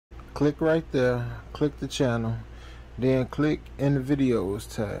click right there, click the channel, then click in the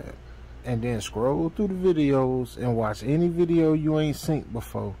videos tab, and then scroll through the videos and watch any video you ain't seen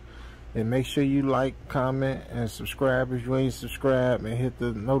before. And make sure you like, comment, and subscribe if you ain't subscribed, and hit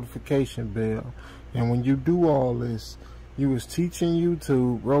the notification bell. And when you do all this, you is teaching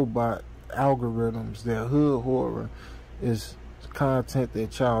YouTube robot algorithms that hood horror is content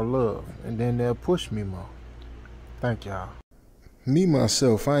that y'all love, and then they'll push me more. Thank y'all. Me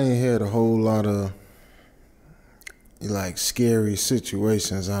myself, I ain't had a whole lot of like scary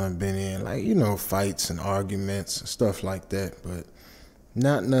situations I done been in, like, you know, fights and arguments and stuff like that, but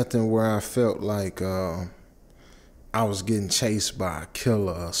not nothing where I felt like I was getting chased by a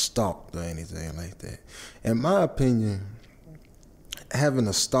killer or stalked or anything like that. In my opinion, having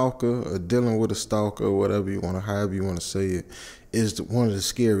a stalker or dealing with a stalker or whatever you want to, however you want to say it, is one of the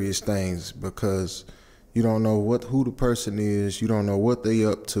scariest things, because you don't know who the person is, you don't know what they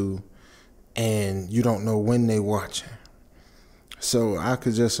up to, and you don't know when they watching. So I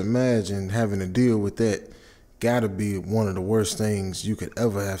could just imagine having to deal with that. Gotta be one of the worst things you could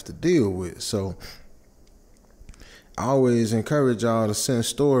ever have to deal with. So I always encourage y'all to send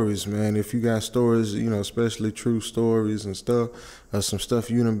stories, man. If you got stories, you know, especially true stories and stuff, or some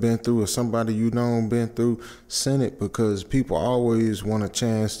stuff you done been through, or somebody you know been through, send it, because people always want a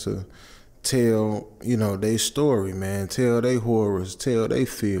chance to tell, you know, their story, man. Tell their horrors, tell their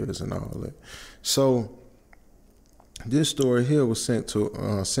fears and all that. So this story here was sent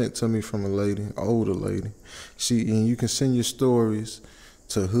to me from a lady, an older lady. And you can send your stories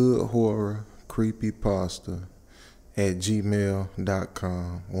to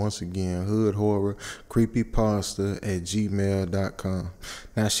hoodhorrorcreepypasta@gmail.com. Once again, hoodhorrorcreepypasta@gmail.com.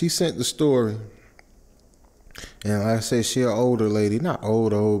 Now, she sent the story, and like I said, she an older lady, not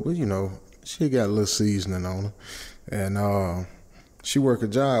old, but you know, she got a little seasoning on her. And she work a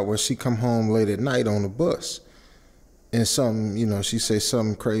job where she come home late at night on the bus, and something, you know, she say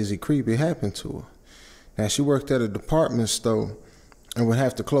something crazy, creepy happened to her. Now, she worked at a department store and would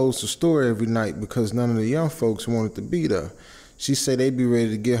have to close the store every night because none of the young folks wanted to be there. She said they'd be ready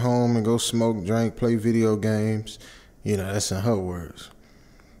to get home and go smoke, drink, play video games. You know, that's in her words.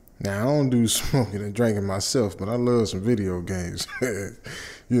 Now, I don't do smoking and drinking myself, but I love some video games.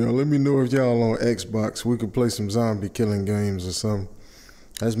 You know, let me know if y'all on Xbox. We could play some zombie killing games or something.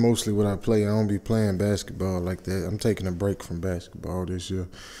 That's mostly what I play. I don't be playing basketball like that. I'm taking a break from basketball this year. I'm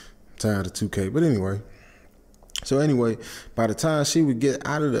tired of 2K. But anyway. So anyway, by the time she would get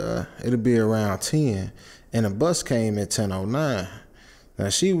out of there, it'll be around 10. And the bus came at 10:09. Now,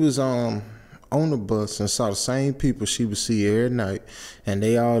 she was on the bus and saw the same people she would see every night. And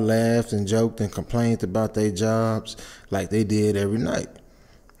they all laughed and joked and complained about their jobs like they did every night.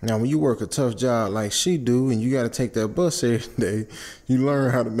 Now, when you work a tough job like she do, and you got to take that bus every day, you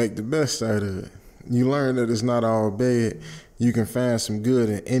learn how to make the best out of it. You learn that it's not all bad. You can find some good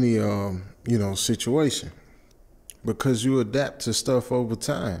in any, you know, situation, because you adapt to stuff over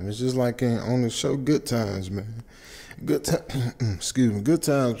time. It's just like on the show Good Times, man. Good times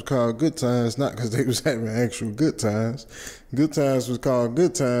was called Good Times, not because they was having actual good times. Good Times was called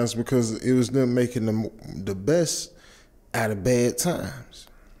Good Times because it was them making the best out of bad times.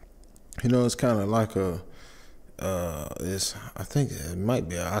 You know, it's kind of like I think it might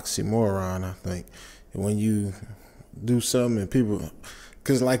be an oxymoron, I think. When you do something and people,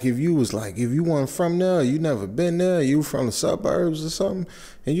 because like if you weren't from there, you never been there, you from the suburbs or something,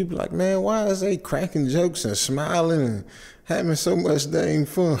 and you'd be like, man, why is they cracking jokes and smiling and having so much dang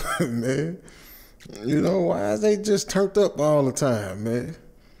fun, man? You know, why is they just turned up all the time, man?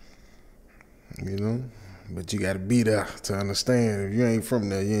 You know? But you got to be there to understand. If you ain't from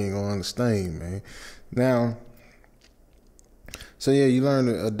there, you ain't going to understand, man. Now, so yeah, you learn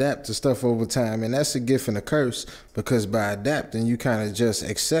to adapt to stuff over time. And that's a gift and a curse, because by adapting, you kind of just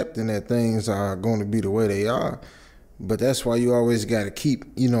accepting that things are going to be the way they are. But that's why you always got to keep,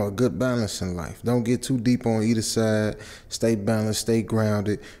 you know, a good balance in life. Don't get too deep on either side. Stay balanced, stay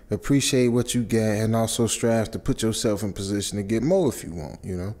grounded. Appreciate what you got, and also strive to put yourself in position to get more if you want,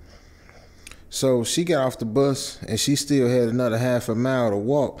 you know. So she got off the bus, and she still had another half a mile to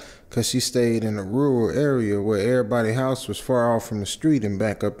walk, because she stayed in a rural area where everybody's house was far off from the street and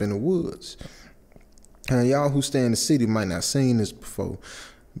back up in the woods. Now, y'all who stay in the city might not seen this before,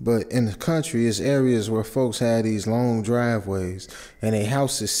 but in the country, it's areas where folks have these long driveways, and their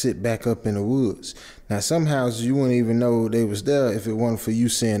houses sit back up in the woods. Now, some houses you wouldn't even know they was there if it wasn't for you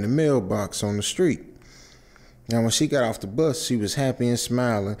seeing the mailbox on the street. Now, when she got off the bus, she was happy and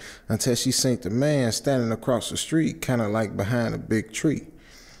smiling until she seen the man standing across the street, kind of like behind a big tree.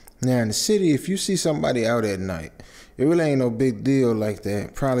 Now, in the city, if you see somebody out at night, it really ain't no big deal like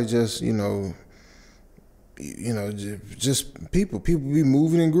that. Probably just, just people be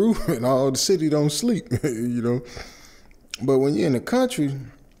moving and grooving. All the city don't sleep, But when you're in the country,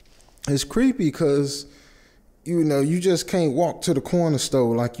 it's creepy because, you just can't walk to the corner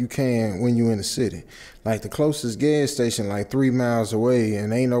store like you can when you're in the city. Like the closest gas station, like 3 miles away,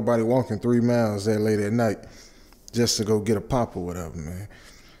 and ain't nobody walking 3 miles that late at night just to go get a pop or whatever, man.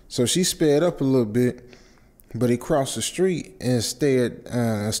 So she sped up a little bit, but he crossed the street and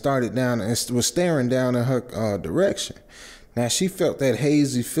started down and was staring down in her direction. Now she felt that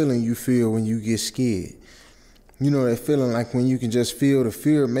hazy feeling you feel when you get scared. You know that feeling like when you can just feel the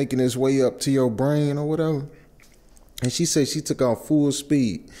fear making its way up to your brain or whatever. And she said she took off full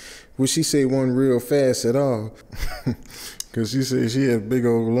speed, which she said wasn't real fast at all. Because she said she had big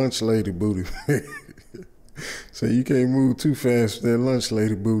old lunch lady booty. So you can't move too fast with that lunch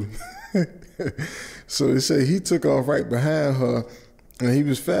lady booty. So they say he took off right behind her, and he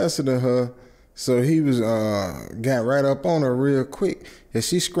was faster than her. So he was got right up on her real quick, and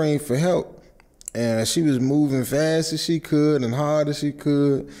she screamed for help. And she was moving fast as she could and hard as she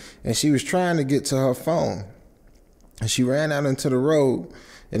could, and she was trying to get to her phone. And she ran out into the road,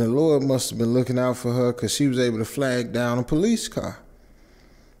 and the Lord must have been looking out for her because she was able to flag down a police car.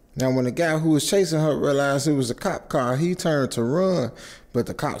 Now, when the guy who was chasing her realized it was a cop car, he turned to run, but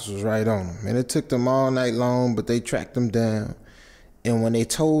the cops was right on him. And it took them all night long, but they tracked him down. And when they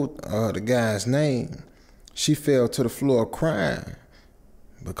told the guy's name, she fell to the floor crying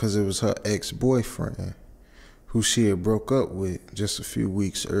because it was her ex-boyfriend who she had broke up with just a few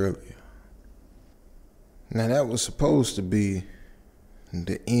weeks earlier. Now, that was supposed to be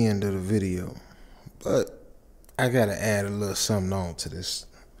the end of the video, but I gotta add a little something on to this.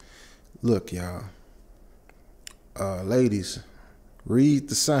 Look, y'all, ladies, read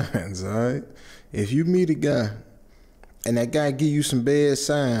the signs, all right? If you meet a guy and that guy give you some bad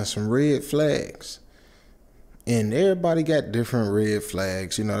signs, some red flags, and everybody got different red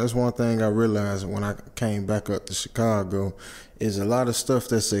flags. That's one thing I realized when I came back up to Chicago is a lot of stuff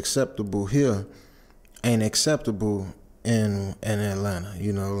that's acceptable here ain't acceptable in Atlanta.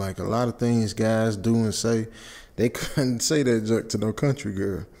 Like a lot of things guys do and say, they couldn't say that junk to no country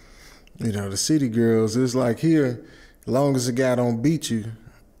girl. The city girls, it's like here, as long as a guy don't beat you,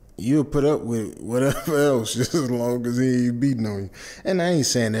 you'll put up with whatever else just as long as he ain't beating on you. And I ain't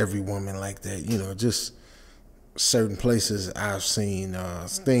saying every woman like that, just certain places I've seen,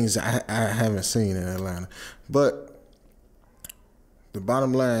 things I haven't seen in Atlanta. But the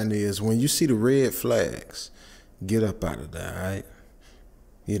bottom line is, when you see the red flags, get up out of there, all right?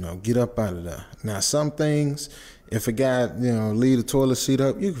 Get up out of there. Now, some things, if a guy, leave the toilet seat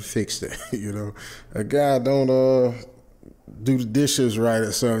up, you can fix that, A guy don't do the dishes right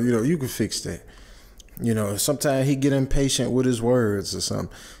or something, you can fix that. Sometimes he get impatient with his words or something.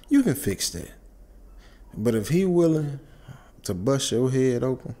 You can fix that. But if he willing to bust your head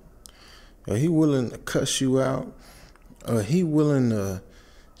open, or he willing to cuss you out, or he willing to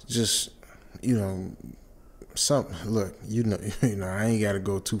just, something. Look, I ain't got to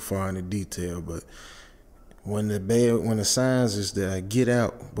go too far into detail, but when the signs is there, get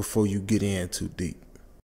out before you get in too deep.